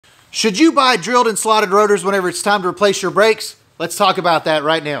Should you buy drilled and slotted rotors whenever it's time to replace your brakes? Let's talk about that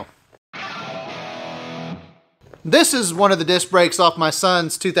right now. This is one of the disc brakes off my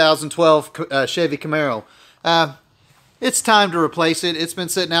son's 2012 Chevy Camaro. It's time to replace it. It's been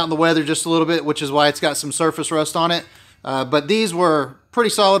sitting out in the weather just a little bit, which is why it's got some surface rust on it. But these were pretty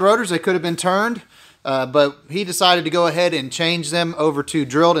solid rotors. They could have been turned, but he decided to go ahead and change them over to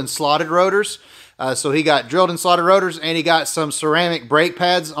drilled and slotted rotors. So he got drilled and slotted rotors, and he got some ceramic brake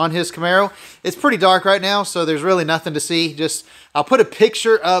pads on his Camaro. It's pretty dark right now, so there's really nothing to see. I'll put a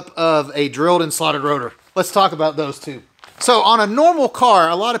picture up of a drilled and slotted rotor. Let's talk about those two. So on a normal car,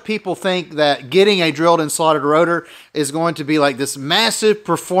 a lot of people think that getting a drilled and slotted rotor is going to be like this massive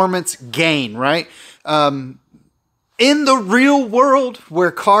performance gain, right? In the real world, where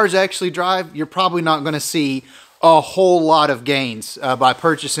cars actually drive, you're probably not going to see a whole lot of gains by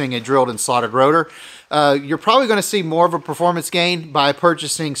purchasing a drilled and slotted rotor. You're probably going to see more of a performance gain by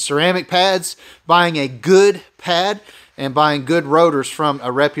purchasing ceramic pads, buying a good pad, and buying good rotors from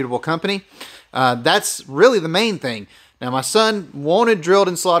a reputable company. That's really the main thing. Now, my son wanted drilled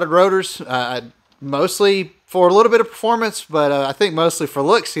and slotted rotors, mostly for a little bit of performance, but I think mostly for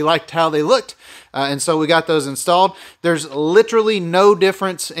looks. He liked how they looked, and so we got those installed. There's literally no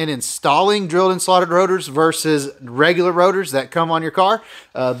difference in installing drilled and slotted rotors versus regular rotors that come on your car.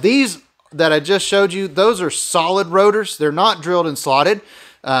 These that I just showed you, those are solid rotors. They're not drilled and slotted.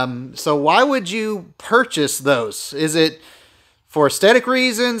 So why would you purchase those? Is it for aesthetic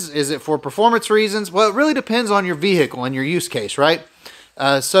reasons? Is it for performance reasons? Well, it really depends on your vehicle and your use case, right?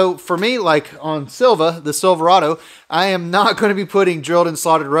 So for me, like on the Silverado, I am not going to be putting drilled and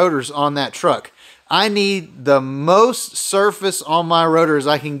slotted rotors on that truck. I need the most surface on my rotor as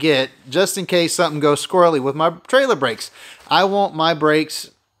I can get, just in case something goes squirrely with my trailer brakes. I want my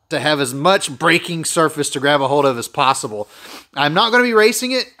brakes to have as much braking surface to grab a hold of as possible. I'm not going to be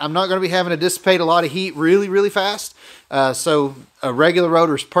racing it. I'm not going to be having to dissipate a lot of heat really, really fast. So a regular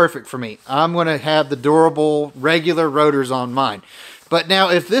rotor is perfect for me. I'm going to have the durable, regular rotors on mine. But now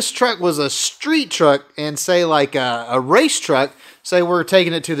if this truck was a street truck and say like a race truck, say we're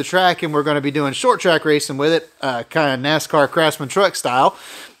taking it to the track and we're going to be doing short track racing with it, kind of NASCAR Craftsman truck style,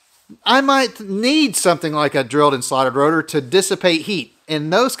 I might need something like a drilled and slotted rotor to dissipate heat. In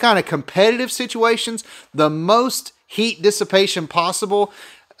those kind of competitive situations, the most heat dissipation possible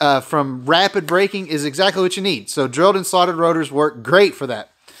from rapid braking is exactly what you need. So drilled and slotted rotors work great for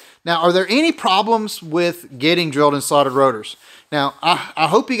that. Now, are there any problems with getting drilled and slotted rotors? Now, I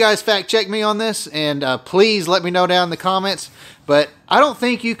hope you guys fact check me on this, and please let me know down in the comments, but I don't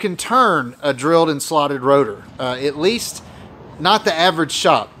think you can turn a drilled and slotted rotor, at least not the average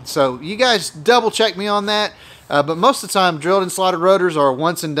shop. So you guys double check me on that. But most of the time, drilled and slotted rotors are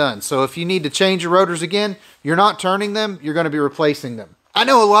once and done. So if you need to change your rotors again, you're not turning them, you're going to be replacing them. I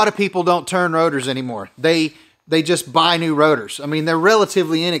know a lot of people don't turn rotors anymore. They just buy new rotors. I mean, they're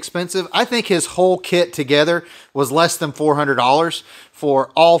relatively inexpensive. I think his whole kit together was less than $400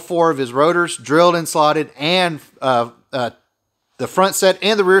 for all four of his rotors, drilled and slotted, and the front set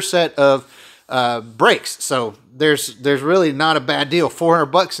and the rear set of brakes. So there's really not a bad deal.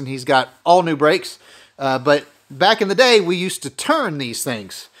 $400 and he's got all new brakes. But back in the day, we used to turn these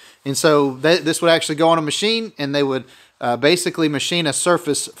things. And so this would actually go on a machine, and they would basically machine a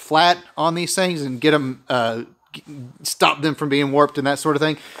surface flat on these things and get them, stop them from being warped and that sort of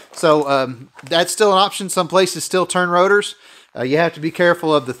thing. So that's still an option. Some places still turn rotors. You have to be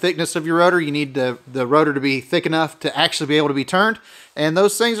careful of the thickness of your rotor. You need the rotor to be thick enough to actually be able to be turned. And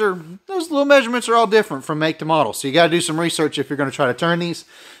those little measurements are all different from make to model. So you got to do some research if you're going to try to turn these.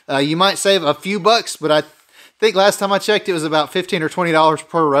 You might save a few bucks, but I think last time I checked, it was about $15 or $20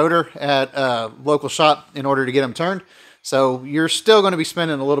 per rotor at a local shop in order to get them turned. So you're still going to be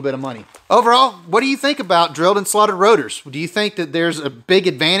spending a little bit of money. Overall, what do you think about drilled and slotted rotors? Do you think that there's a big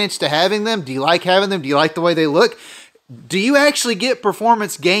advantage to having them? Do you like having them? Do you like the way they look? Do you actually get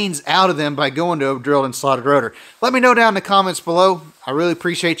performance gains out of them by going to a drilled and slotted rotor? Let me know down in the comments below. I really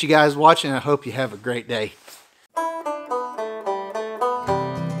appreciate you guys watching, and I hope you have a great day.